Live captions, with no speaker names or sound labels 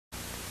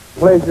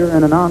Pleasure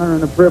and an honor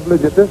and a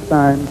privilege at this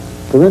time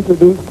to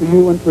introduce to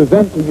you and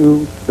present to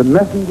you the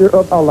messenger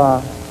of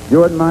Allah,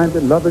 your and my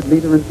beloved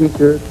leader and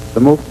teacher, the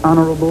most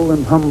honorable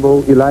and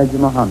humble Elijah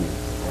Muhammad.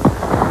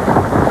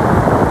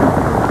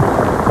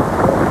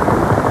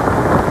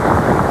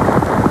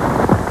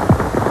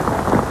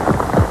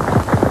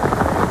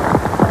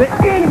 The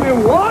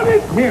enemy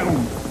wanted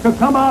him to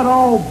come out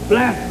all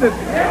blasted.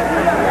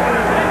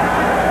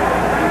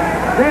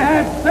 They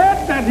had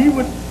said that he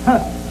would,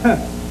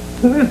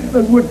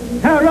 would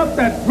tear up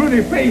that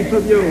pretty face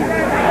of yours.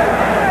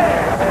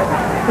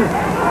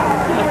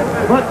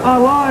 But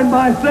Allah and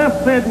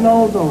myself said,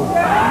 no.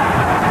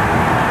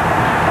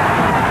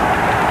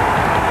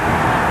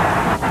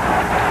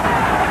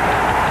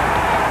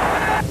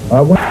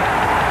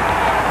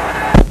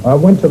 I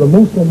went to the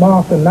Muslim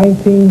mosque in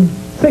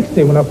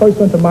 1960 when I first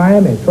went to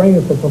Miami,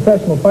 training for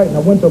professional fighting. I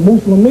went to a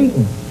Muslim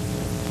meeting.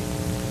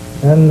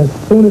 And as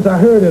soon as I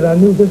heard it, I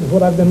knew this is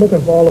what I've been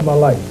looking for all of my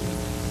life.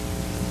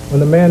 When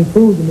the man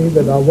proved to me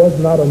that I was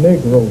not a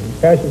Negro,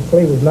 Cassius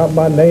Clay was not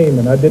my name,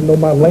 and I didn't know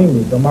my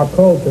language or my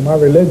culture, my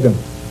religion.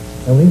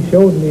 And when he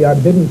showed me I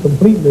didn't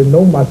completely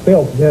know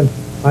myself, then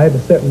I had to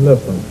sit and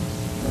listen.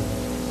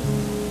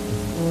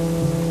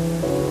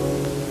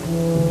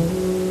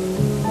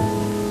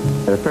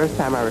 The first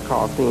time I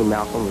recall seeing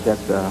Malcolm was at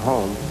the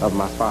home of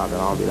my father,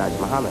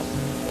 Elijah Muhammad.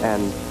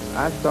 And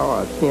I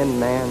saw a thin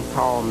man,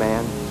 tall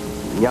man,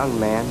 young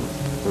man,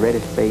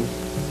 reddish face.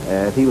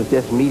 If he was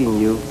just meeting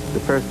you, the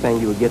first thing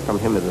you would get from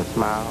him is a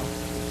smile.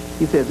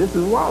 He said, "This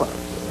is Wallace."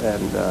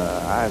 And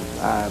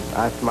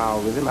I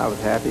smiled with him. I was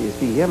happy to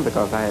see him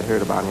because I had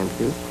heard about him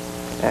too.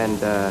 And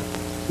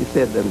he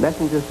said, "The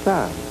messenger's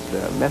son,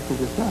 the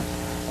messenger's son."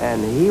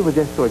 And he was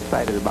just so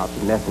excited about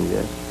the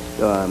messenger.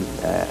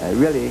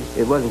 Really,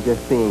 it wasn't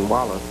just seeing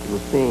Wallace, it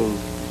was seeing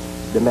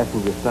the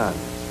messenger's son.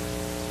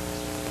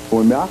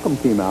 When Malcolm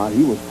came out,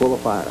 he was full of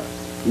fire.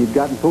 He'd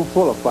gotten so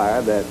full of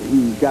fire that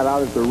he got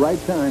out at the right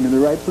time in the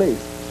right place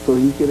so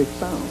he could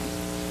expound.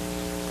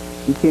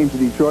 He came to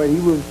Detroit. He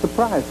was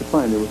surprised to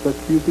find there were such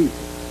few people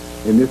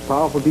in this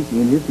powerful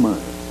teaching in his mind.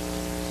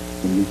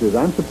 And he says,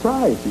 "I'm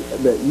surprised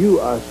that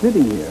you are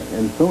sitting here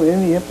and so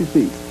many empty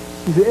seats."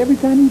 He said, "Every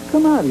time you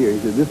come out here," he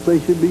said, "this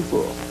place should be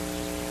full."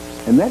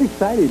 And that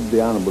excited the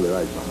Honorable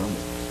Elijah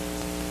Muhammad.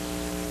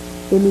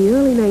 In the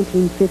early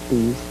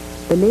 1950s,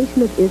 the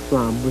Nation of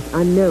Islam was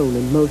unknown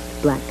in most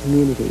black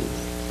communities.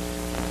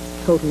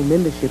 Total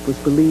membership was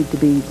believed to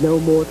be no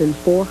more than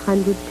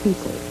 400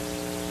 people.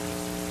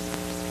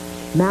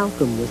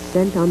 Malcolm was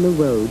sent on the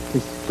road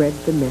to spread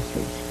the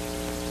message.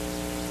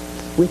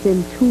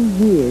 Within 2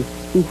 years,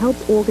 he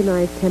helped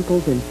organize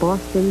temples in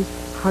Boston,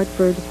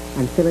 Hartford,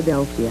 and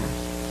Philadelphia.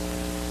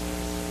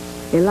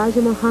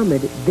 Elijah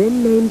Muhammad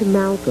then named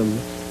Malcolm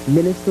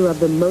minister of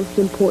the most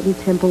important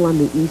temple on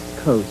the East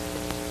Coast,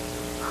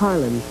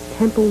 Harlem's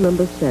Temple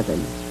Number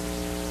 7.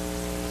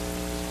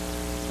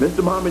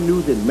 Mr. Muhammad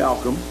knew that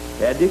Malcolm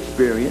had the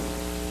experience,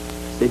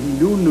 that he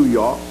knew New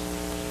York,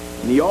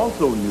 and he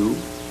also knew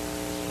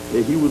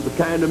that he was the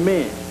kind of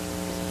man,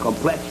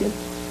 complexion,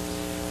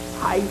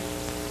 height,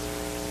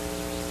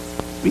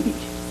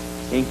 speech,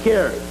 and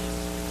carriage.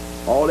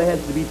 All that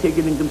has to be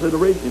taken in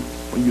consideration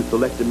when you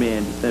select a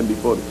man to stand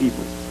before the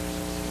people.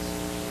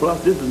 Plus,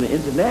 this is an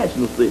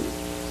international city.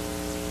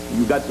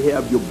 You got to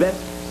have your best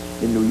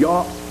in New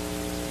York,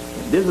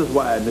 and this is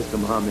why Mr.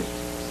 Muhammad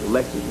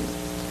selected him.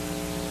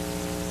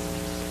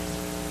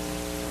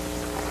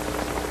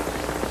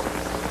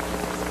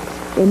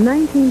 In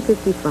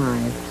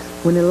 1955,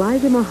 when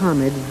Elijah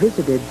Muhammad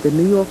visited the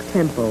New York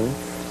Temple,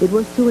 it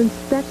was to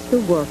inspect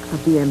the work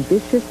of the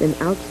ambitious and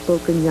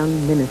outspoken young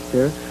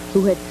minister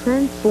who had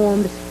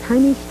transformed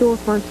tiny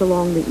storefronts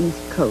along the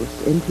East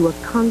Coast into a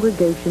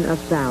congregation of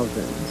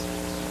thousands.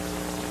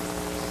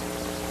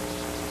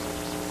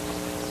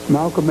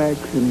 Malcolm X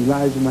and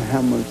Elijah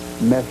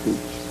Muhammad's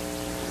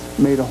message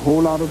made a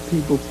whole lot of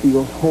people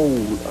feel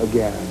whole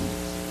again,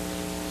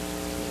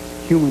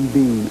 human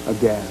being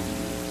again.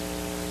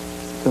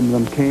 Some of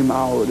them came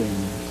out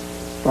and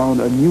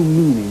found a new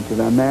meaning to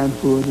their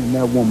manhood and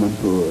their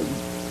womanhood.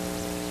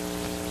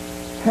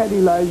 Had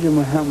Elijah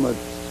Muhammad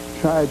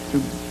tried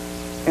to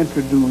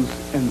introduce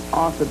an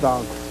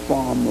orthodox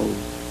form of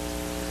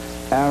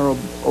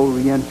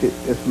Arab-oriented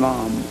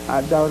Islam,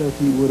 I doubt if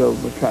he would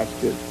have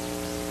attracted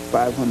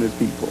 500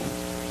 people.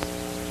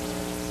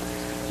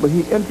 But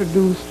he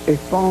introduced a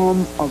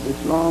form of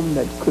Islam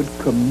that could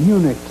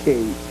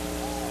communicate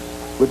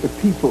with the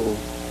people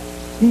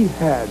he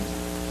had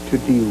to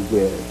deal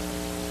with.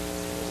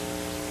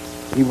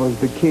 He was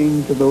the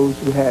king to those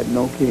who had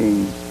no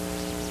king.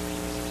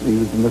 He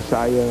was the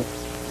Messiah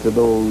to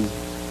those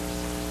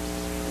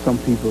some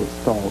people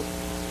thought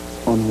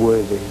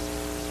unworthy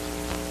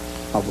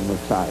of a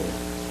Messiah.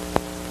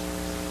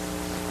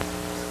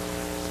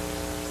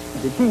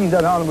 The teachings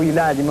of the Honorable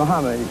Elijah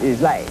Muhammad is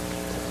like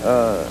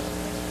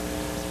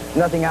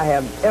nothing I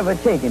have ever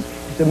taken.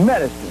 It's a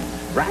medicine.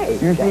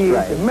 Right. You see,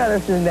 right. It's a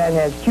medicine that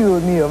has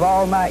cured me of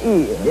all my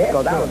ills. Yes,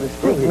 because I was a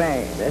sick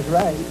man. That's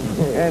right.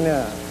 And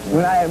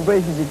when I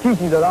embraced the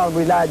teachings of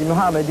Honorable Elijah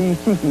Muhammad, these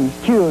teachings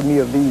cured me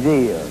of these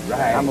ills.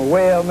 Right. I'm a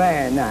well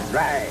man now.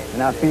 Right.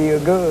 And I feel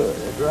good.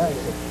 That's right.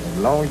 As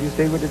long as you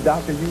stay with the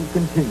doctor, you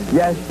continue.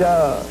 Yes,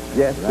 sir.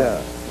 Yes,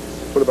 sir.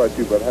 What about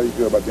you, brother? How do you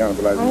feel about the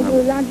Honorable Elijah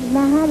Honorable Muhammad? Elijah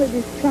Muhammad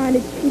is trying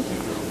to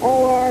teach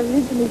all our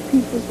original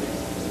people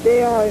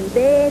they are in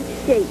bad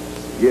shape.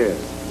 Yes.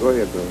 Go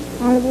ahead, brother.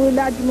 Honorable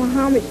Elijah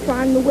Muhammad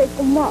trying to wake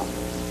them up.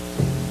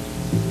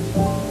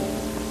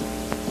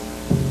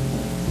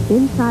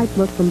 Inside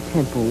Muslim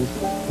temples,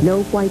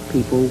 no white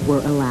people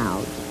were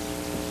allowed.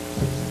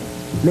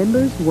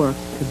 Members worked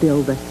to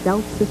build a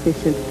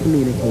self-sufficient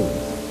community,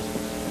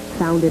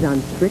 founded on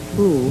strict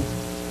rules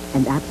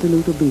and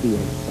absolute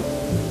obedience.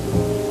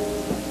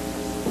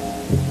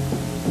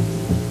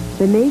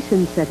 The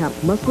nation set up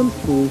Muslim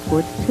schools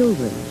for its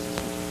children,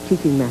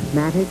 teaching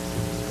mathematics,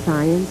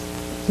 science,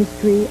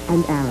 history,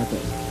 and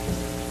Arabic.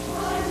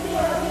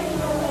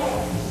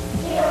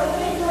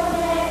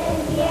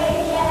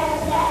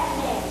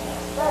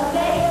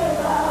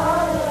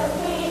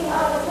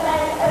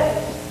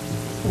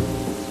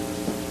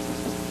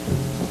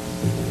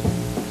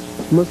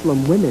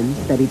 Muslim women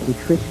studied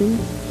nutrition,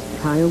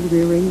 child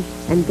rearing,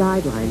 and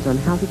guidelines on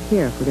how to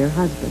care for their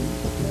husbands.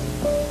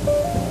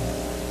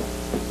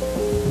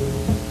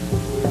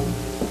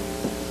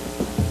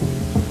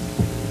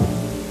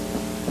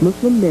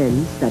 Muslim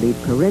men studied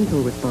parental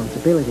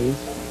responsibility,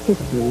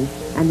 history,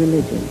 and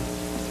religion.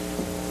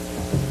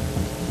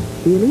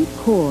 The elite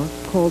corps,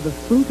 called the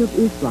Fruit of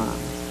Islam,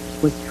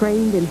 was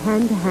trained in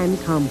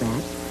hand-to-hand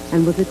combat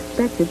and was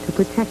expected to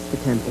protect the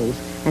temples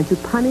and to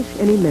punish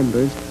any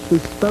members who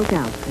spoke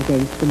out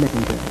against the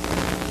messenger.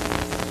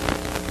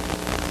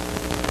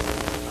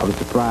 I was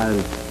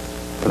surprised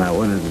when I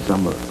went into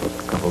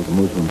a couple of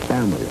Muslim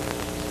families,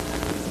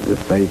 the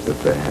faith that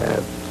they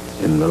had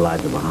in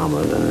Elijah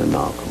Muhammad and in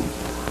Malcolm.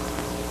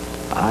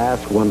 I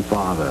asked one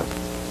father,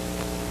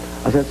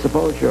 I said,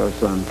 suppose your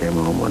son came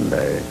home one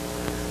day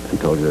and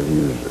told you that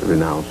he was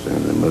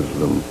renouncing the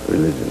Muslim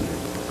religion.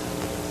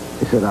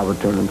 He said, I would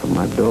turn him from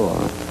my door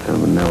and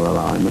would never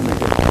allow him in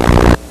again.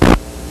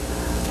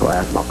 So I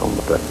asked Malcolm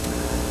about that.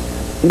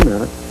 He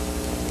meant it,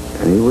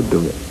 and he would do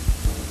it.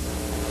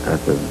 I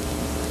said,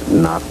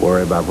 not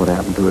worry about what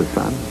happened to his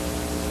son?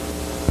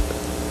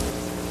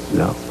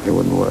 No, he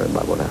wouldn't worry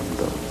about what happened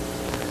to him.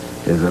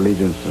 His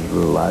allegiance is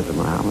to Elijah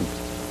Muhammad.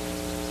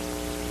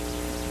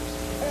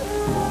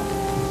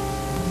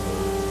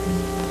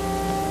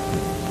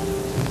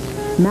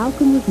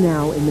 Malcolm was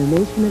now in the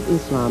Nation of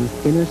Islam's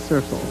inner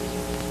circle,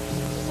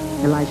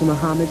 Elijah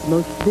Muhammad's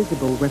most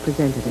visible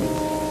representative.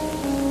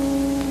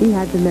 He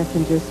had the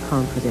messenger's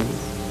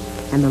confidence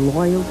and the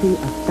loyalty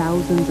of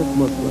thousands of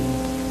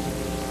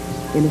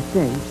Muslims. In a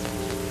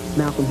sense,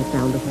 Malcolm had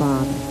found a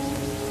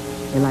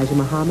father. Elijah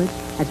Muhammad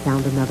had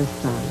found another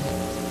son.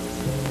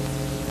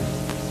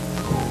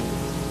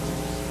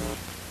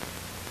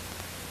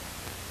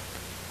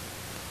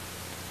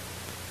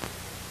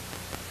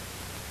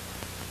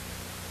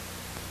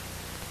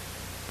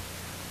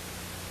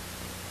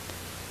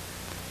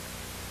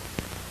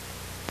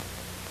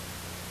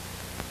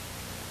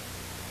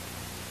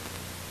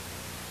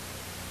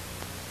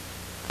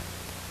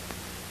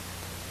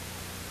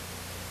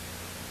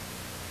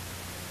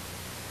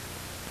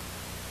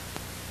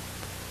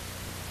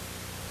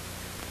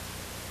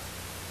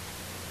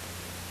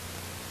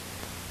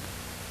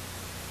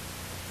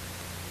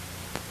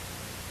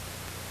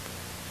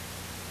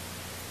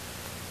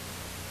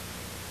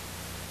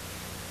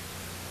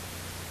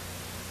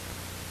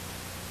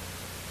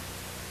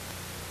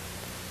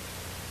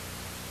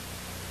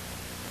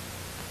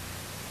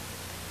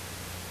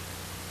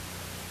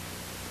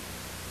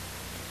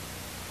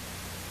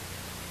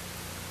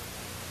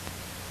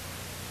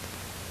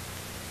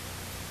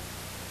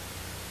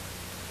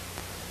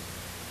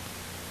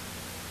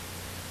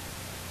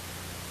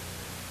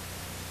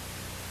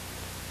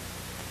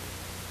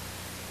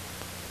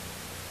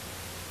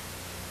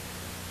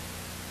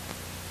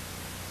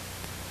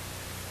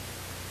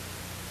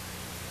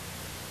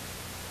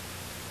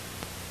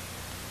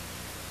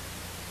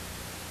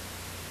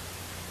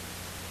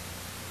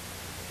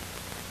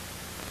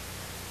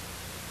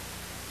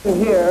 To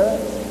hear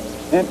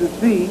and to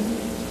see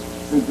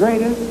the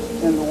greatest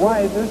and the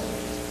wisest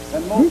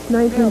and most... This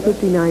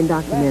 1959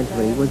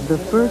 documentary was the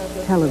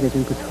first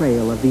television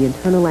portrayal of the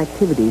internal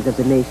activities of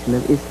the Nation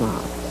of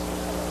Islam.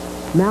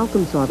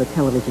 Malcolm saw the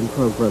television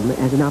program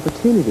as an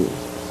opportunity.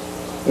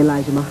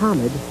 Elijah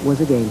Muhammad was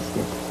against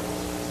it.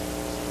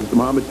 Mr.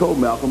 Muhammad told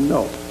Malcolm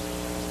no.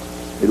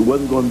 It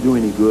wasn't going to do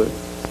any good.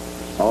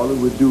 All it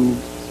would do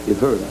is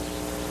hurt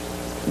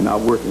us in our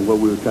work and what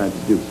we were trying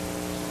to do.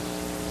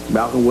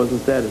 Malcolm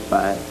wasn't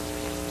satisfied.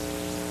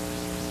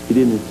 He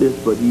didn't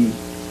insist, but he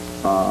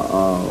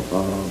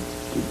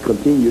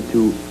continued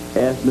to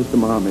ask Mr.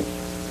 Muhammad,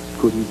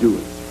 could he do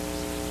it?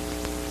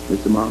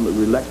 Mr. Muhammad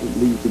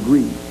reluctantly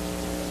agreed.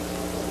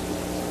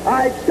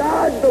 I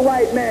charge the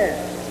white man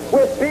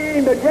with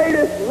being the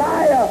greatest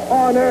liar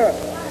on earth.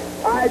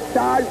 I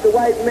charge the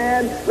white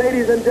man,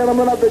 ladies and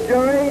gentlemen of the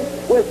jury,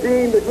 with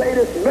being the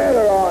greatest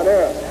murderer on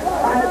earth.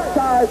 I have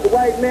charged the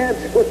white man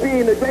with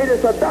being the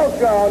greatest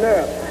adulterer on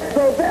earth.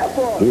 So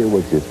therefore... Here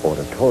was this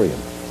auditorium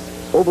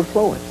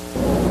overflowing.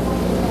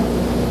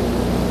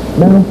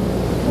 Now,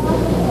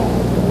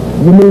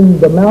 you mean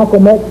the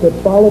Malcolm X that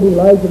followed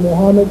Elijah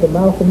Muhammad, the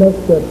Malcolm X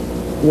that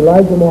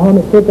Elijah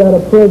Muhammad took out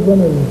of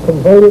prison and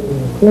converted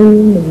and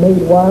cleaned and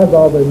made wise,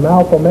 or the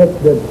Malcolm X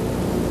that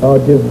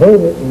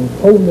deserted and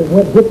totally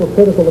went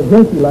hypocritical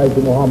against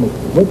Elijah Muhammad?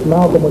 Which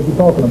Malcolm was he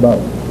talking about?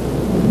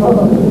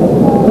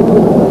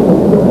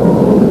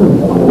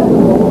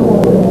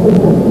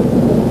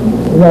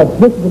 Now,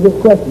 this is a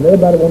good question.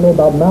 Everybody will know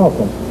about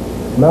Malcolm.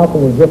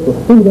 Malcolm was just a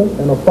student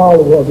and a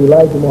follower of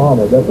Elijah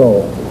Muhammad, that's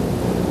all.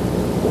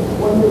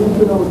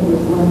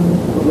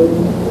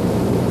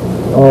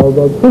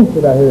 The truth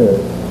that I heard.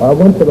 I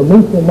went to the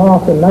Muslim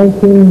mosque in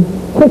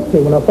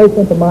 1960 when I first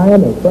went to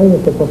Miami,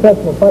 training for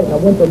professional fighting. I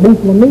went to a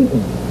Muslim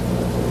meeting.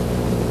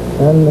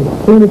 And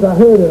as soon as I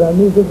heard it, I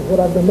knew this is what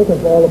I've been looking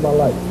for all of my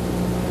life.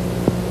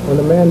 When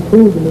the man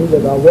proved to me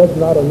that I was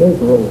not a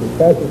Negro,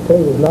 Cassius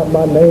Clay was not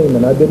my name,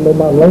 and I didn't know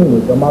my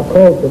language or my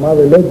culture, my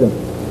religion.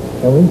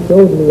 And when he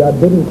showed me I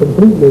didn't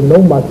completely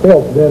know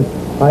myself, then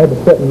I had to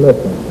sit and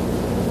listen.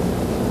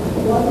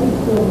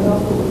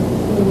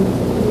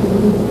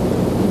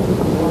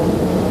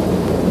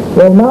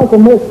 Well,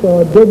 Malcolm X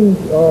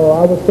didn't,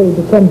 I would say,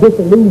 become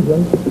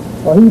disillusioned.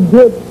 He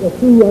did a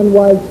few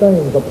unwise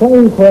things. A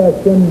plane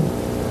crashed in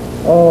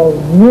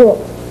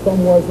Europe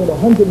somewhere with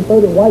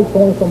 130 whites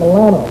on from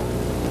Atlanta.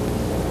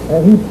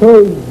 And he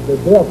praised the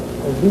death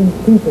of these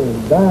people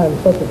dying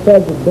such a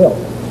tragic death.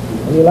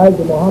 And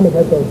Elijah Muhammad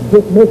had to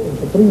dismiss him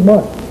for 3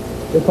 months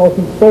because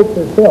he spoke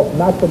for himself,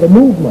 not for the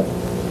movement.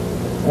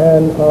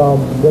 And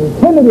when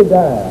Kennedy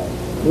died,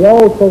 he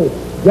also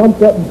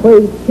jumped up and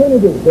praised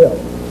Kennedy's death.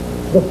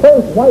 The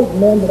first white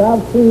man that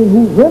I've seen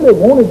who really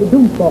wanted to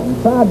do something,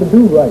 tried to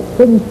do right,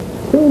 couldn't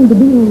seem to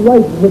be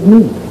right with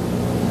me.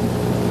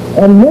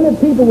 And many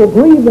people were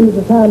grieving at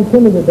the time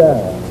Kennedy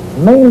died,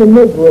 mainly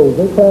Negroes.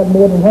 They cried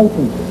more than white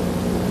people.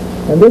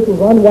 And this was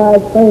an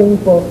unwise thing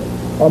for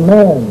a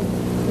man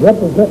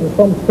representing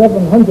some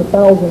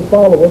 700,000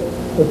 followers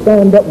to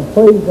stand up and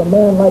praise a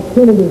man like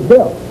Kennedy's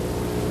death.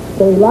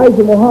 So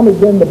Elijah Muhammad,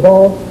 then the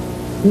boss,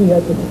 he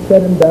had to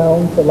set him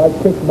down for like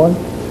 6 months,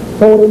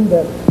 told him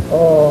that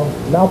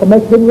Malcolm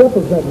X didn't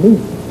represent me.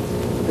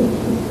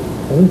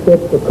 And he said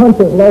the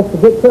country has lost a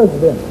good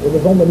president. It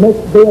was on the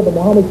next day of the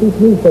Muhammad Peace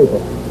newspaper.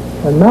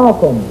 And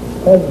Malcolm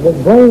was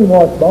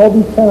brainwashed by all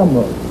these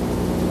cameras.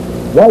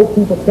 White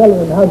people telling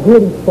him how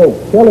good he spoke,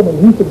 telling him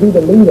he should be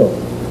the leader.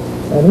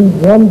 And he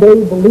one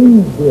day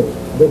believed it,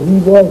 that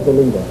he was the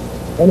leader.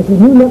 And if you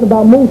knew nothing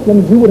about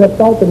Muslims, you would have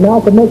thought that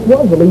Malcolm X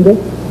was the leader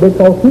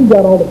because he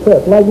got all the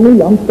press. Like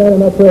me, I'm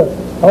standing up here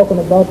talking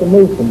about the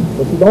Muslims.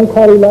 But you don't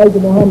call Elijah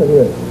Muhammad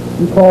here.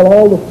 You call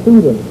all the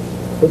students,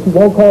 but you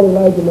won't call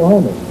Elijah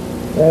Muhammad.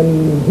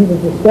 And he was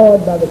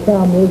destroyed by the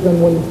cameras,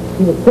 and when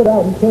he was put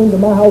out, he came to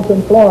my house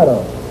in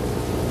Florida.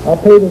 I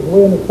paid his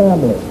way and his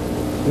family,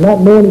 not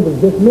knowing he was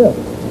dismissed.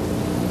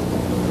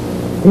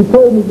 He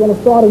told me he's going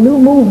to start a new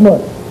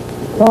movement.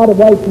 Tired of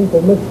white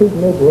people mistreat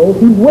Negroes.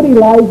 He's with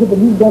Elijah, but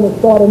he's going to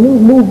start a new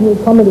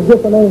movement coming a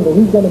different angle.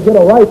 He's going to get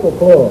a rifle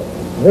club,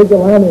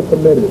 vigilante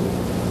committee.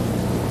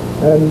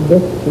 And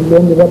this, he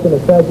ended up in a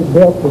tragic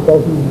death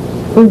because he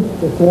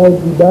preached the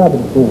swords he died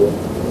for.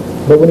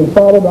 But when he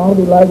followed the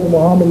Honorable Elijah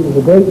Muhammad, he was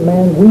a great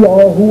man. We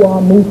all who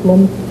are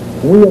Muslims,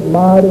 we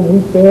admired him,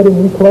 we fed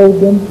him, we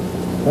clothed him,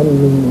 and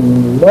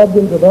we loved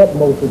him to the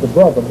utmost as a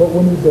brother. But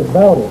when he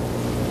devoted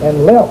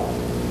and left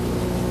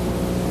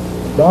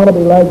the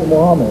Honorable Elijah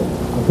Muhammad,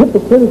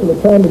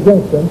 hypocritically turned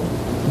against him,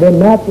 then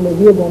naturally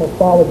we're going to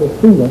follow the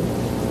student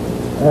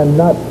and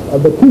not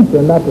the teacher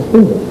and not the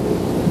student.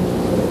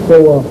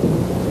 So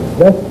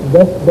that's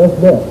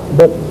that.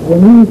 But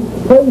when he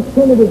praised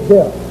Kennedy's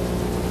death,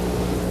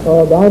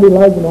 the Honorable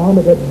Elijah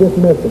Muhammad had to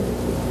dismiss him.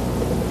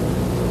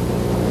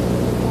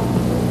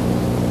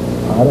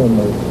 I don't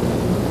know.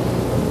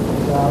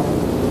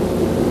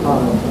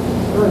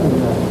 During the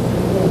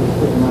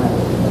night,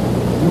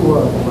 you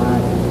were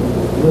like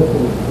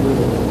listening to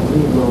the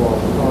Negro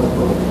or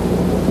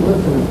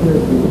listening to the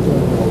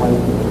champion of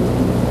white people.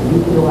 Do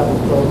you feel like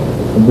it's so?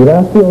 Did I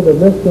feel that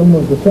Liston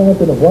was the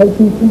champion of white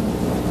people?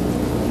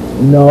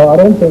 No, I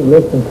don't think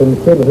Liston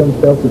considered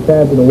himself the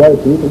champion of white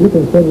people. He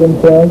considered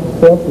himself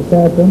the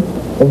champion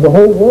of the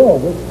whole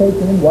world, which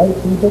taking in white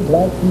people,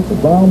 black people,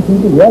 brown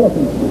people, yellow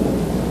people.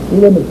 He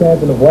wasn't the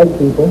champion of white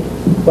people.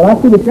 But I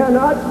see the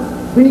cannot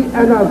be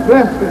an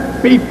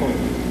aggressive people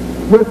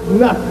with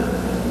nothing.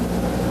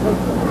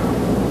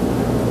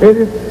 It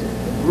is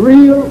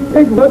real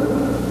ignorant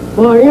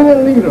for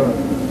any leader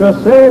to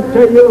say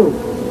to you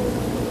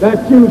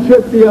that you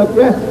should be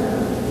aggressive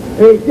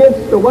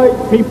against the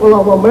white people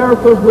of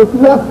America with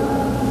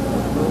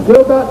nothing.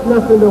 You got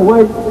nothing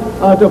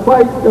to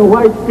fight the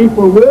white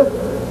people with,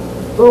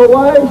 so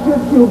why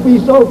should you be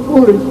so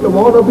foolish to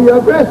want to be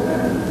aggressive?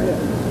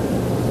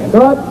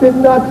 God did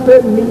not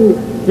send me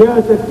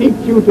here to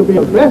teach you to be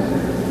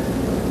aggressive,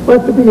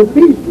 but to be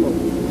peaceful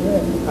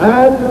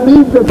and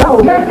leave the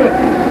power.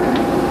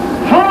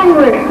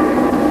 hungry,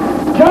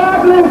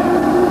 jobless,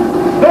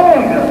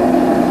 beggars.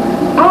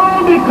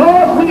 All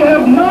because we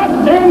have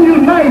not been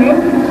united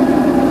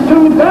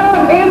to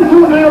dive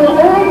into our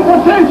own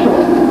potential.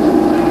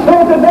 So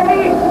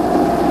today,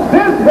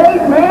 this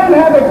great man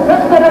has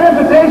accepted an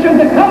invitation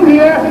to come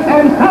here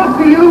and talk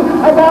to you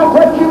about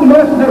what you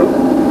must do.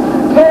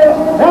 So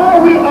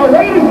while we are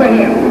waiting for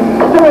him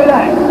to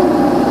relax,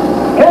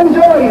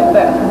 enjoy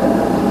yourself,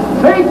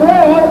 think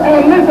well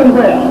and listen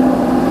well,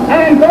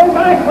 and go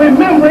back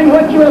remembering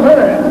what you have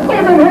heard.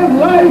 Even his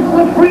life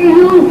would free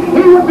you,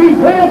 he would be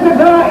glad to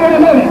die in a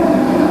minute.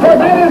 For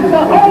that is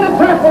the only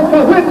purpose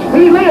for which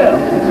he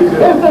lives,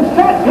 is to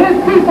set his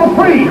people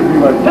free,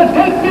 to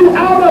take you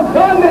out of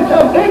bondage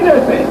of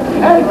ignorance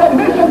and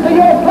submission to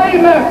your slave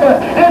master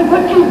and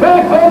put you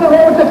back on the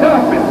road to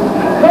conquest.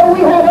 So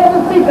we have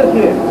other speakers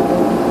here.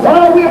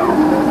 While we are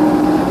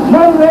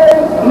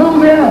Monroe,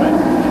 Louisiana.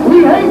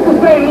 We hate to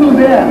say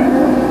Louisiana.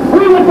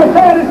 We would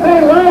prefer to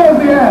say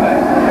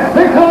Louisiana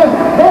because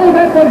those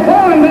that were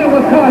born there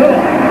was caught in.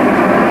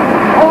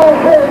 All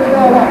praise to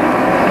God.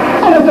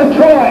 And it's a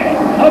Troy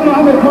of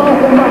Muhammad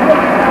Prophet.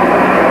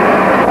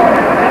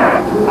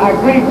 I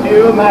greet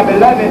you, my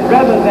beloved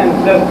brothers and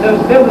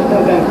sisters,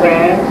 visitors and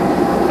friends,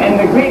 in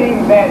the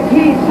greeting that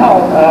he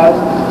taught us,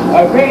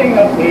 a greeting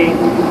of peace.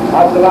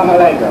 Assalamu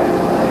alaikum.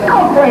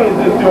 All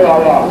praises to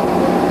Allah.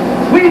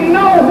 We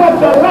know what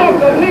the lack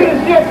of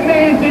leadership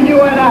means to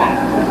you and I,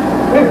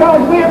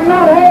 because we have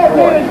not had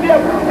leadership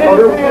in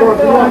the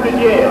past 400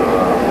 years.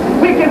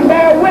 We can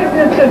bear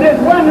witness to this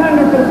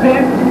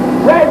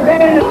 100% right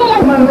there in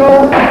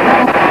Monroe.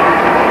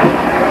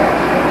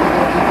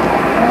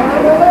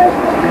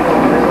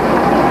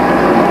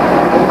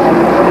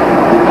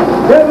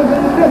 Brothers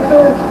and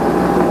sisters,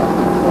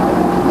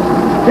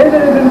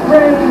 visitors and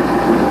friends,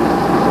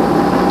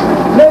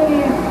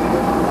 ladies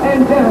and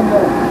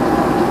gentlemen,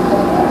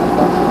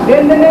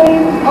 in the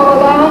name of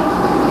Allah,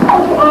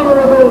 most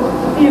honorable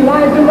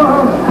Elijah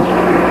Muhammad,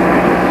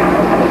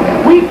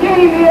 we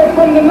came here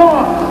from the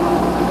north,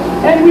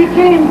 and we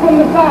came from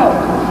the south.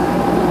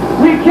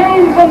 We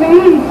came from the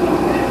east,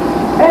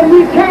 and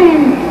we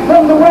came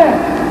from the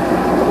west.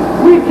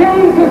 We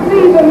came to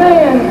see the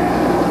man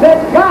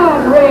that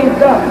God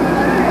raised up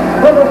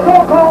for the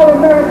so-called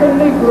American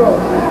Negro.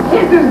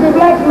 This is the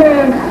black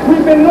man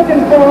we've been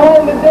looking for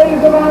all the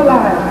days of our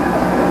lives.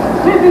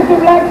 This is the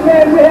black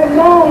man we have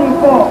longed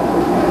for.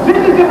 This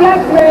is the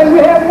black man we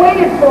have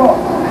waited for.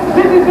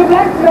 This is the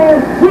black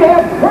man we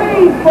have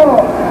prayed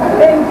for.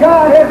 And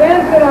God has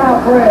answered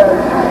our prayers.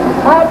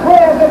 Our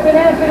prayers have been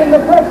answered in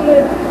the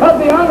person of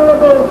the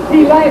Honorable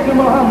Elijah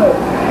Muhammad.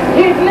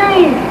 His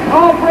name,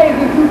 all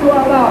praises due to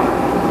Allah.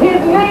 His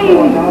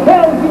name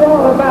tells you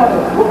all about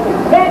it.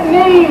 That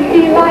name,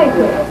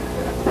 Elijah,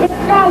 the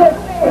scholars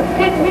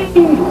say it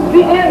means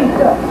the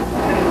answer.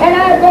 And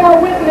I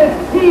bear witness,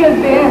 he is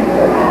the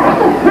answer.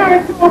 The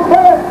spiritual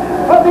birth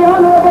of the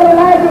Honorable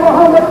Elijah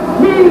Muhammad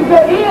means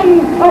the end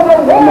of the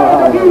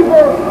world of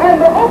evil and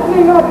the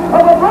opening up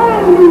of a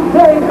brand new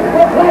day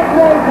for black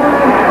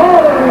mankind,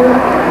 all of you.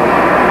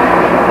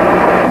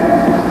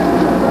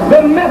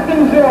 The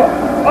messenger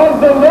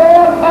of the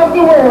Lord of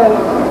the world,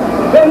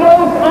 the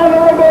most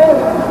honorable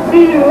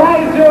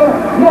Elijah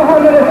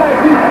Muhammad, as I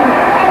greet you.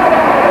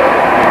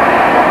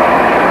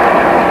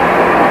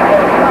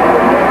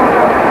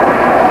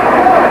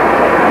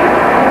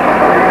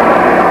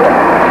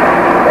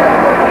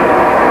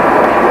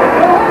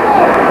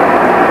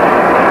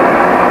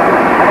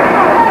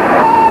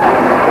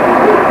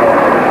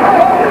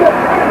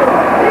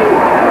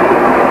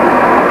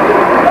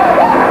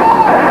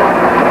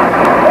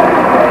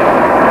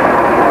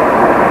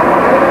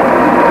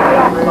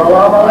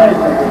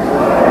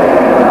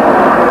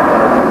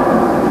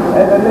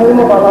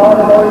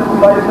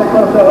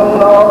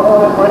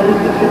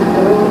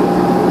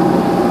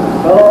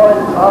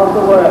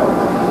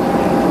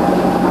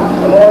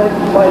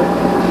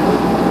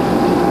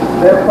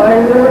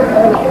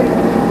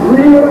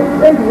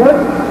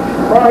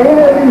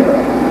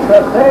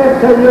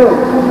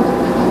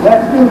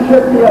 That you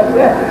should be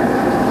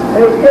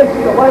against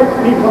the white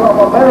people of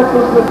America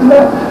with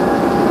nothing.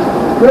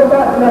 You've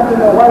got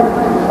nothing to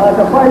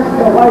fight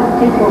the white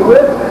people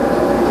with.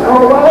 So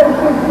why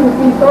should you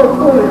be so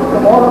foolish to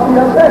want to be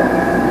against?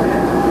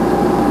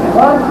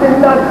 God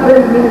did not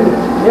send me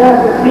here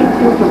to teach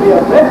you to be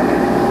against,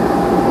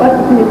 but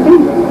to be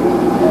peace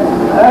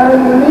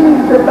and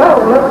leave the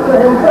power to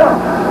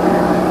himself.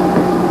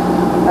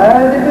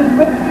 And it is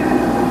written,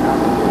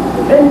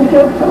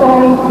 vengeance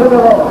belongs to the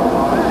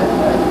Lord.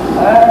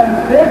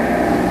 And this,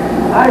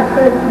 I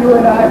say to you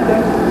and I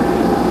say,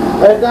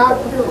 that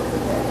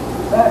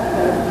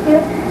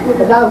it is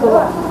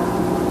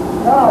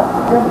God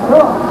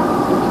Himself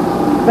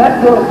that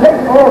will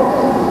take over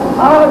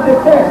our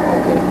defense.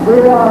 We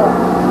are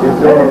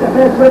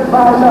defense with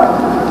by love.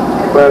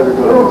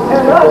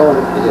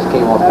 It just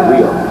came off the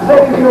wheel.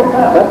 Save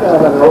yourself.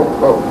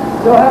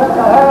 You'll have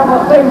to have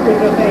a Savior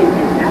to save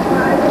you.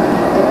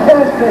 You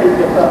can't save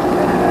yourself.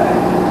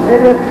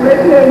 It is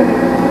written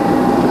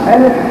and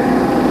it's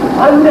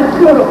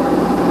understood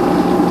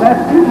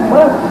that you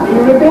must be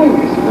redeemed.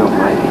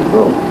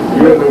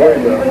 You're in the way,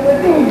 though.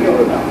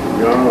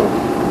 No.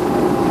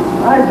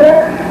 I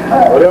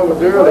said, whatever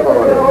there, the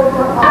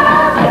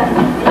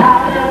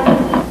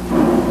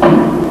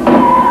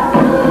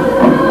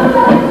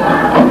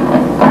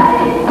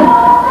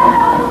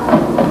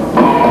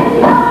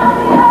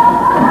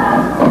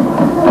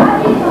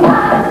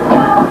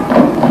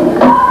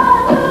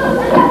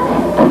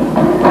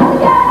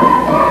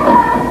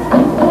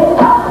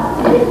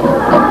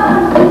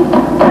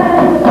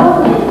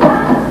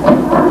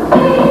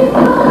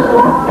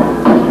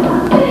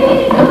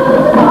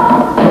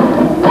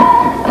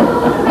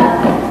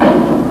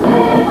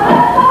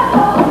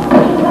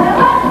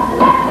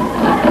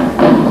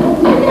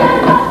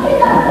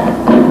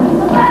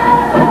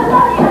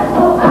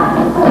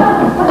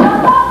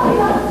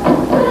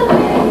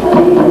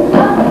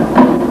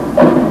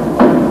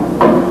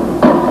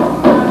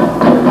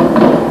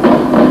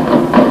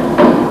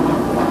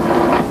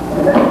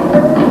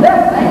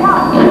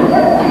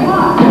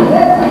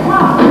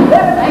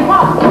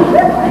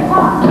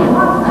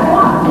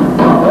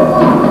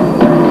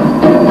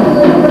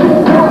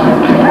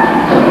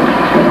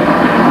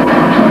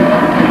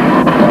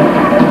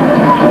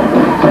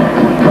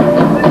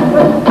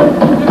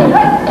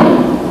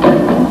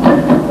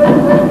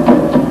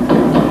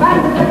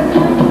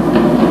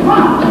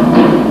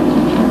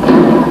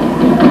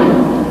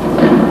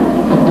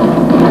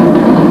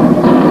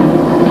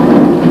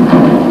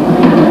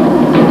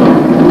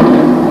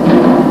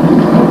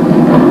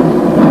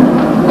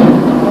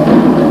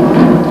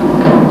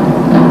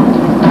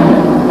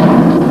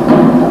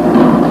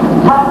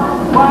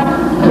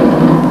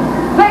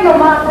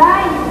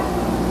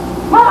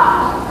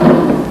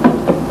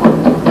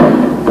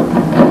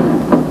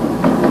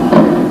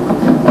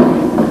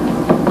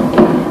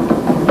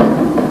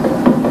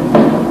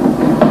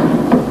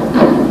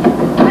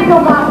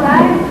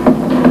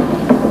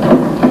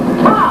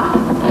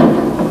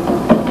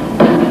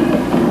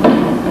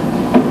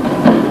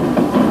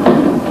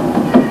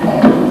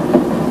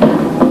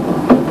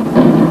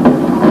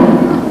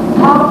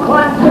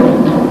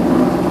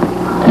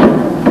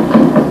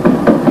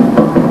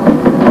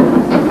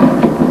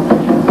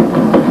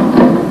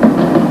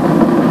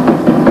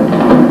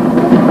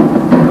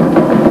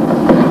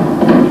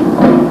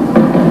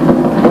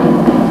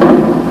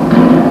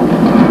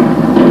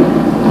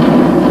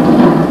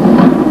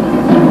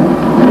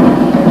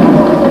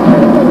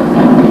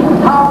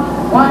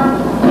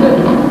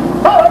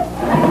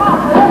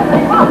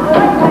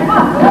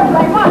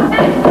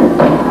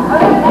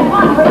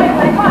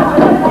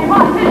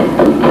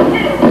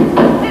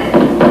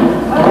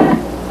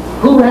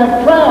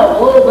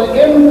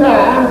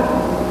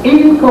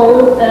East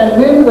Coast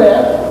and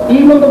Midwest,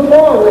 even the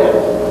far west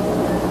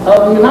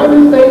of the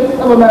United States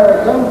of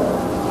America,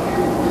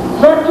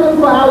 searching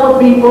for our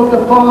people to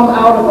form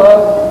out of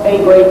us a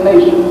great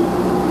nation.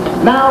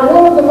 Now,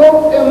 one of the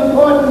most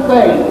important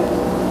things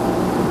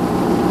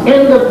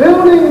in the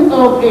building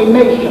of a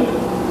nation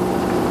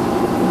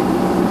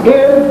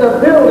is the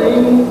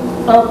building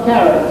of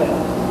character.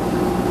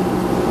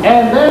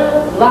 And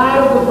that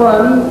lies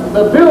upon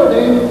the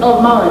building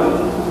of mind.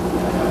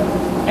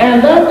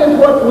 And that is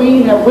what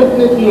we have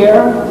witnessed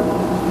here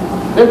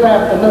this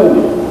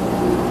afternoon.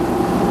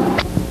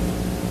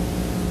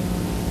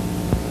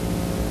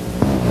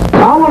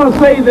 I want to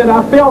say that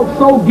I felt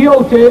so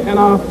guilty and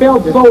I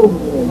felt so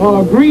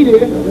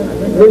greedy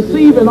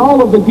receiving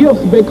all of the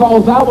gifts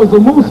because I was a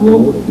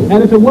Muslim,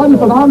 and if it wasn't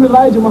for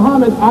Elijah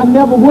Muhammad, I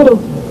never would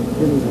have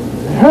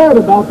heard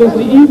about this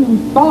or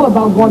even thought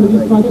about going to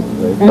these countries.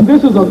 And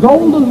this is a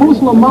golden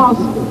Muslim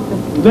mosque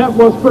that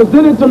was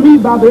presented to me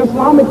by the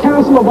Islamic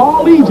Council of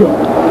all Egypt.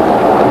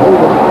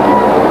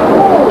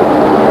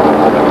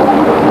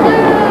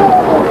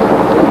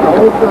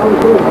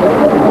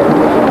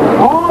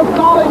 All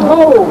solid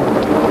gold.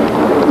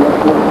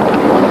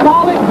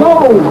 Solid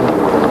gold.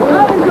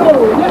 Solid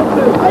gold. Yes,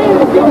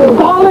 sir.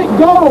 Solid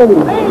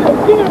gold.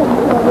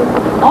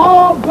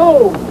 All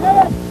gold.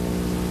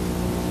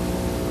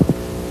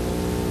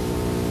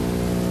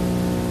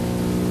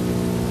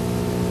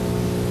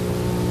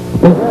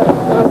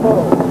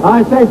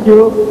 I thank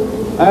you,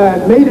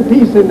 and may the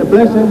peace and the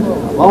blessing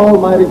of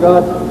Almighty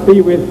God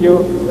be with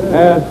you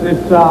as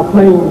it's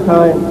playing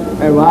time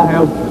and I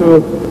have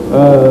to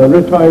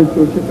return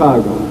to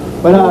Chicago.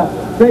 But I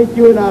thank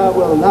you, and I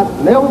will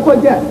never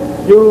forget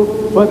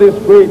you for this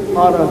great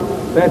honor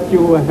that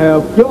you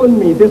have given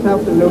me this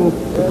afternoon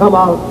to come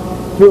out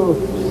to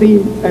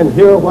see and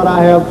hear what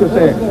I have to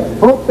say.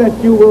 Hope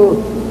that you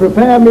will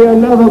prepare me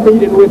another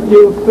meeting with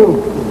you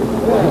soon.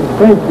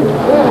 Thank you.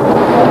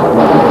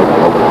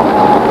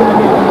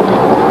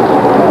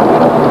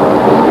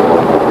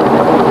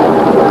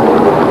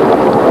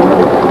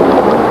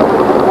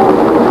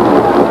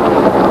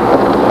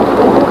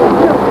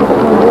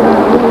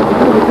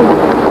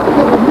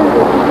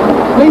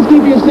 Please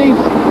keep your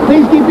seats.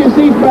 Please keep your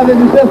seats, brothers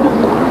and sisters.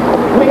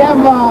 We have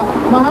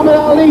Muhammad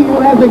Ali, who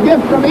has a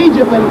gift from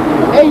Egypt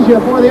and Asia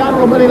for the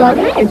Honorable Billy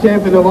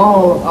Champion of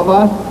all of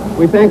us.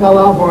 We thank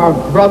Allah for our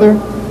brother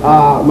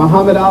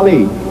Muhammad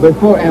Ali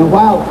before and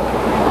while.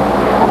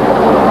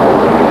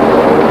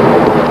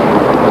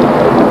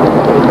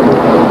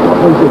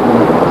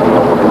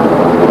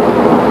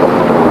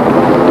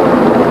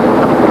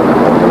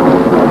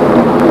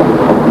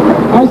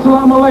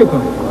 Assalamu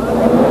alaikum.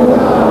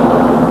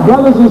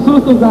 Brothers and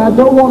sisters, I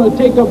don't want to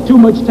take up too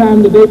much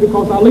time today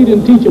because our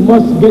leading teacher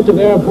must get to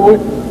the airport.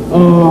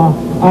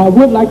 I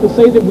would like to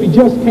say that we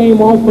just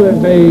came off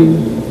of a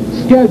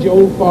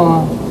schedule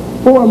for a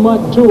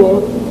 4-month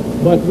tour,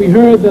 but we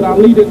heard that our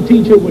leading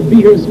teacher would be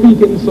here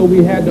speaking, so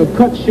we had to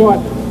cut short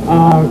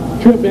our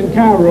trip in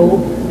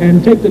Cairo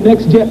and take the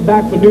next jet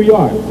back for New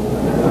York.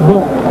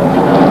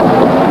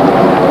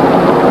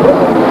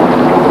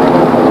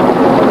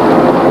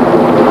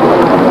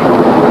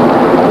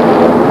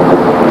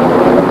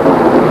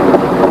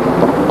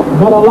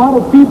 But a lot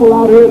of people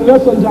out here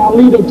listen to our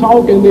leader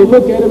talk and they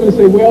look at him and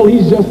say, well,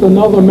 he's just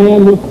another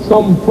man with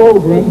some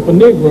program for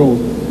Negroes.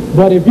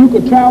 But if you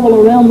could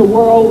travel around the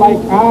world like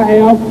I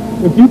have,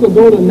 if you could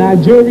go to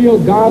Nigeria,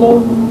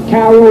 Ghana,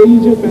 Cairo,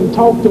 Egypt, and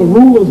talk to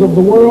rulers of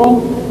the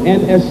world,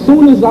 and as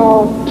soon as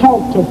I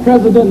talked to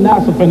President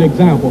Nasser, for an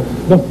example,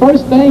 the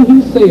first thing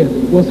he said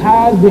was,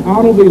 "How's the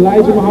Honorable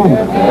Elijah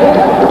Muhammad?"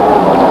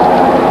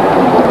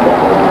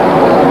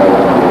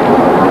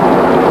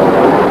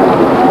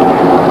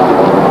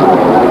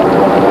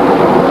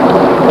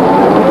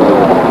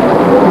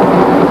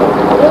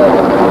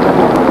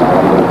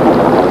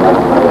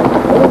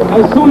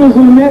 As soon as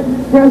we met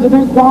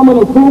President Kwame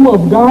Nkrumah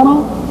of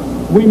Ghana,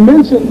 we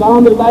mentioned the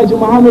Honorable Elijah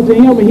Muhammad to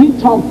him, and he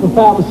talked for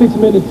 5 or 6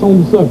 minutes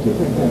on the subject.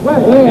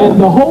 And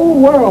the whole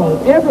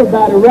world,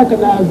 everybody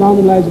recognized the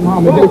Honorable Elijah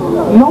Muhammad.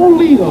 No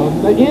leader,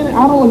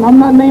 I'm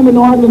not naming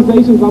no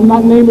organizations, I'm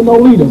not naming no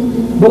leaders,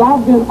 but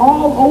I've been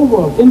all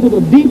over into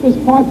the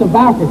deepest parts of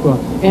Africa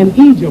and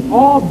Egypt,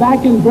 all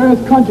back in various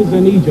countries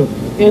in Egypt.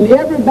 And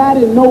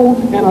everybody know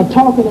and are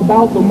talking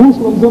about the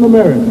Muslims in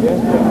America.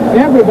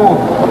 Everybody.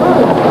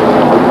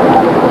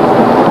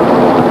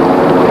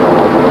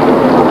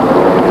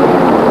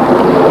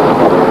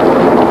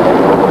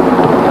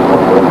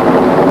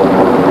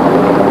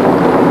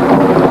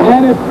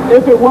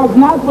 If it was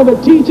not for the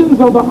teachings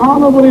of the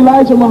Honorable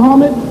Elijah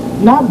Muhammad,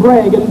 not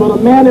bragging, but a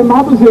man in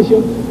my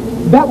position,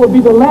 that would be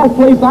the last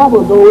place I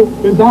would go,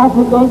 is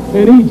Africa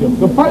and Egypt.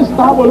 The first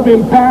stop would have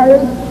been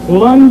Paris,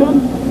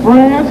 London,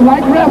 France,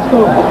 like rest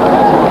of them.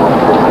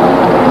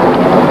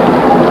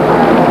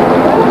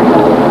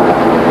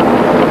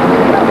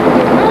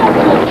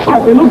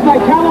 It looks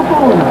like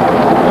California.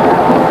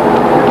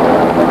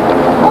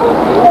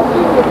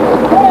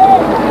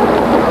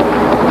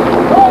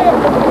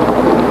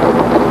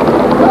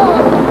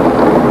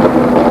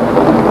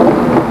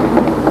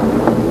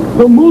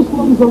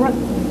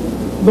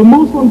 The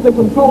Muslims that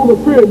control the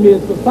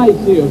pyramids, the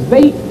sightseers,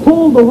 they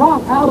pulled the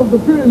rock out of the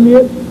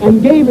pyramid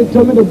and gave it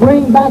to me to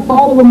bring back for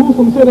all of the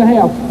Muslims here to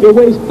have. It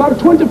weighs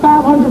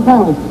 2,500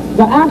 pounds.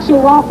 The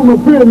actual rock from a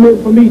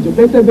pyramid from Egypt.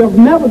 They said they've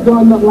never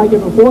done nothing like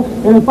it before,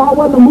 and if I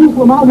wasn't a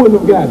Muslim, I wouldn't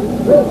have got it.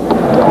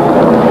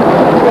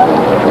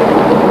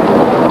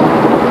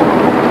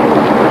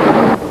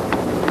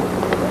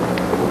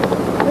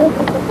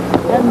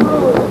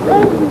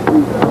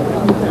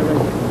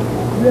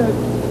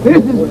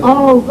 This is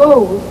all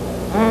gold,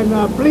 and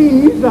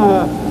please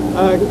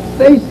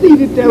stay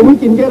seated till we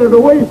can get it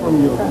away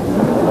from you.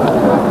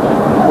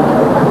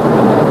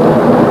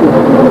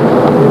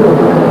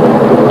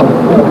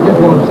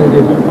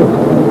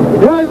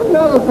 There's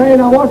another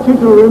thing I want you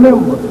to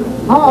remember,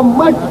 how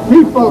much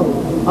people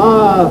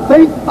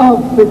think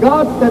of the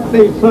God that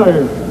they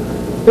serve.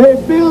 They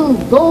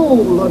build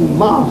golden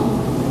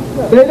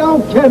mosques. They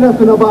don't care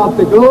nothing about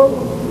the gold.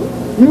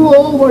 You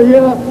over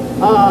here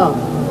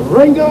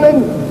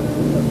wrangling,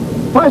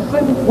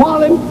 fussing,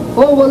 quarreling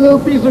over a little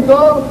piece of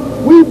gold.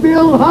 We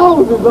build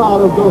houses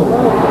out of gold.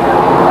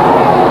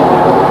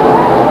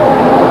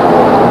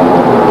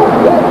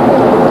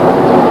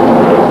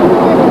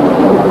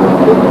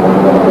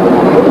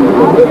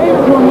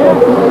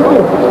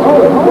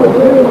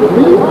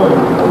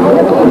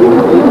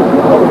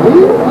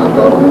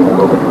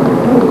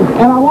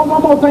 And I want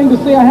one more thing to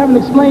say I haven't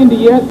explained it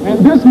yet.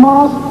 And this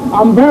mosque,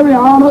 I'm very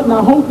honored, and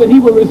I hope that he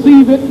will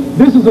receive it.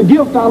 This is a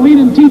gift our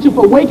leading teacher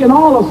for waking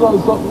all of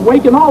us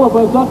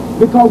up,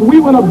 because we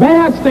were in a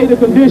bad state of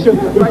condition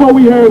before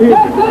we heard his.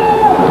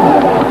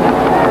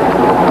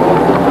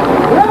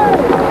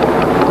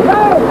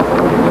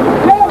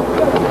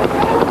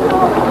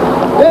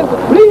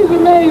 Please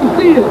remain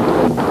seated.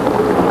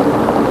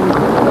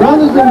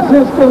 Brothers and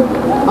sisters,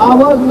 I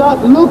was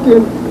not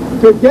looking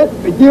to get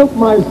the gift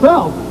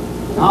myself.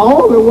 I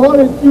only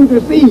wanted you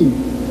to see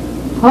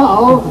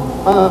how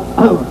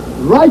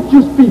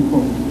righteous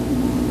people,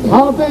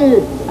 how they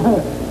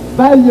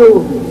value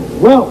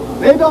wealth.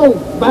 They don't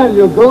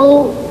value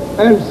gold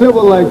and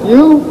silver like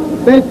you.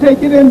 They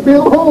take it and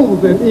build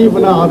homes and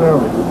even out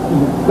of it.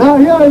 Now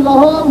here is a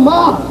whole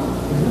mosque,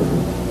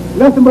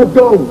 nothing but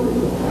gold.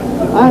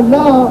 And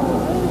now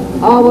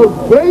our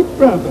great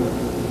brothers,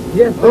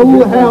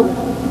 who have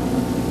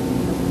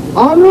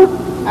honored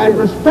and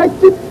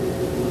respected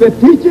the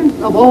teachings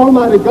of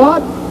Almighty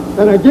God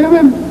that I give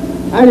him,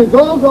 and he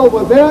goes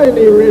over there and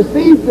he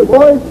receives the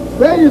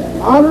greatest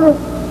honor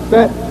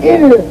that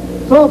any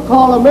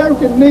so-called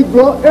American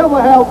Negro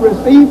ever have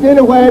received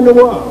anywhere in the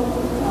world.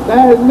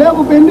 That has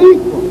never been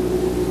equal.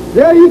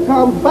 There he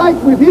comes back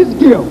with his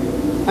gift,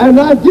 and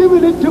not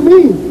giving it to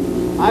me.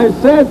 I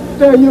said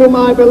to you,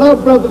 my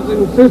beloved brothers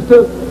and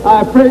sisters,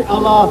 I pray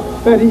Allah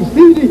that he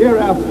see the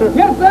hereafter,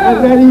 yes, sir,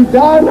 and that he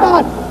die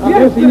not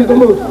unless he's a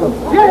Muslim.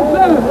 Yes,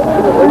 sir.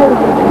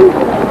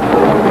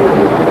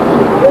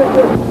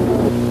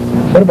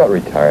 What about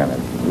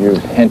retirement?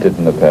 You've hinted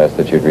in the past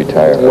that you'd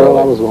retire. Well,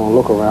 I was going to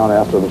look around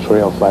after the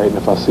trail fight, and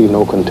if I see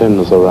no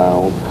contenders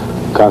around,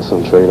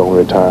 concentrate on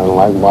retiring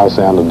like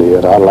Lysander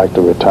did. I'd like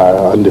to retire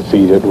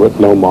undefeated with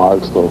no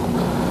marks, no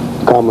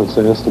common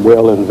sense,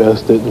 well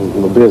invested,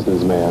 and a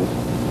businessman.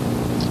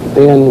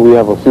 Then we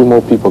have a few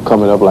more people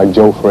coming up like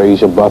Joe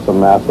Frazier, Butler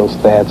Mathis,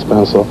 Thad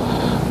Spencer,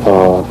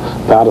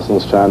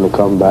 Patterson's trying to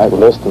come back,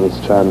 Liston's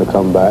trying to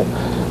come back.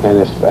 And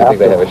if you think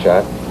they have a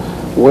shot?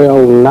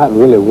 Well, not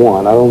really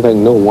one. I don't think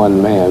no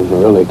one man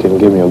really can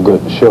give me a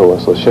good show.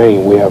 It's a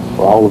shame. We have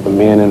all of the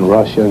men in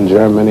Russia and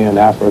Germany and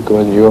Africa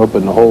and Europe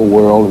and the whole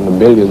world and the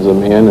billions of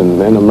men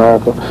and in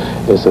America.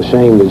 It's a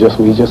shame that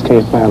we just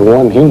can't find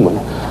one human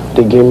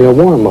to give me a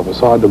warm-up. It's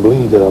hard to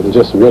believe that I'm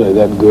just really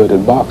that good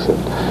at boxing.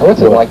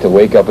 What's it like to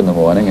wake up in the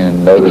morning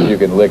and know that you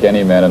can lick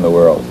any man in the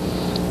world?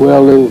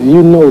 Well,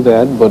 you know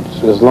that, but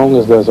as long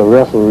as there's a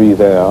referee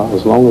there,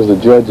 as long as the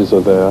judges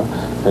are there,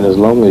 and as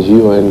long as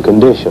you are in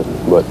condition,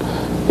 but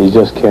you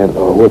just can't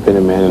whip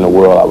any man in the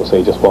world. I would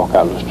say just walk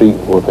out in the street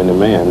and whip any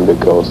man,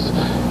 because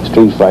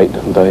street fight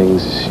and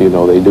things, you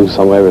know, they do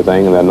some of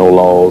everything and there are no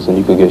laws and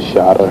you could get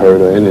shot or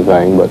hurt or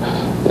anything, but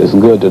it's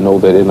good to know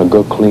that in a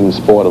good, clean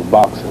sport of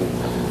boxing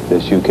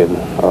that you can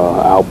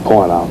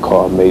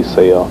outpoint, may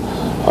say,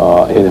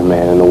 any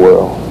man in the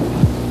world.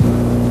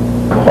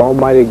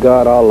 Almighty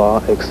God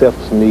Allah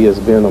accepts me as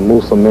being a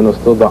Muslim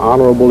minister. The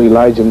Honorable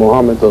Elijah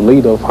Muhammad, the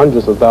leader of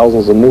hundreds of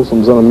thousands of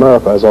Muslims in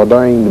America, has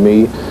ordained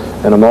me,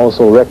 and I'm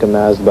also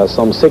recognized by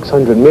some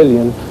 600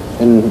 million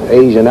in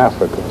Asia and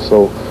Africa.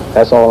 So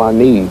that's all I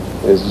need,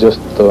 is just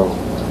the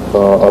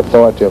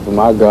authority of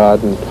my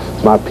God and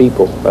my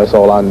people. That's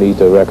all I need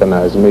to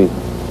recognize me.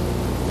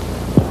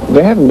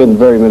 There haven't been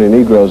very many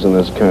Negroes in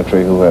this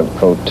country who have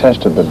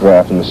protested the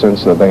draft in the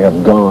sense that they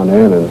have gone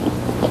in and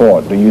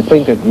fought. Do you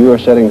think that you are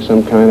setting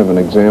some kind of an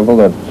example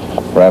that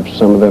perhaps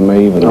some of them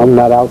may even... I'm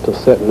not out to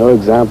set no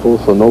example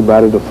for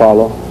nobody to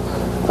follow.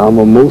 I'm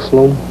a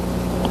Muslim.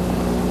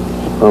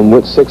 I'm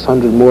with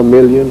 600 more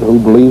million who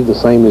believe the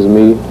same as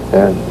me,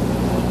 and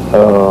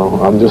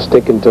I'm just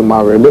sticking to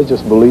my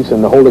religious beliefs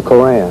in the Holy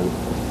Quran,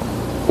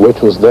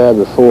 which was there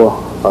before,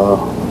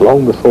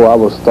 long before I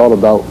was thought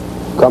about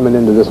coming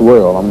into this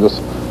world. I'm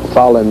just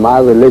following my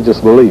religious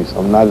beliefs.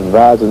 I'm not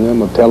advising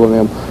them or telling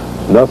them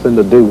nothing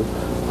to do.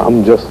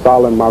 I'm just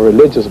following my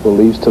religious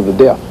beliefs to the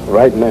death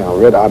right now.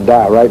 I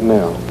die right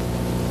now.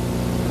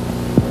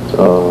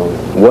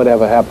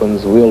 Whatever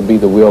happens will be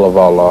the will of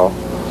Allah.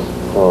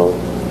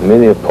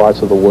 Many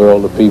parts of the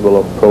world, the people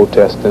are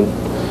protesting,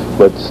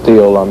 but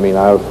still, I mean,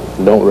 I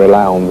don't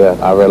rely on that.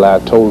 I rely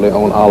totally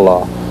on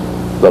Allah,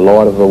 the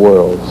Lord of the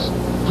worlds.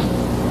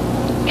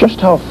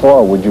 Just how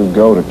far would you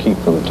go to keep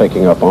from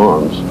taking up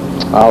arms?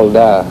 I'll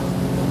die.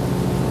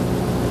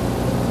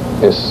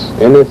 It's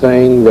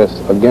anything that's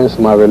against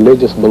my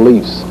religious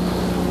beliefs.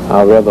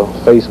 I'd rather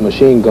face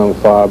machine gun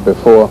fire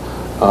before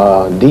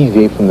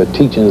deviate from the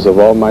teachings of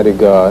Almighty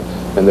God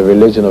and the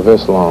religion of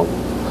Islam.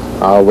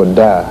 I would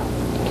die.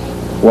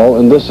 Well,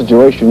 in this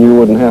situation, you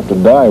wouldn't have to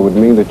die. It would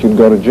mean that you'd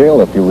go to jail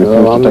if you refused to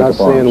take up arms. I'm not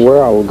saying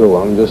where I will go.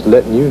 I'm just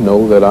letting you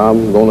know that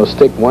I'm going to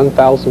stick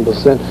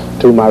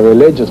 1,000% to my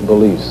religious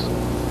beliefs,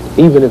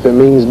 even if it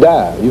means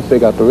die. You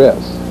figure out the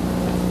rest.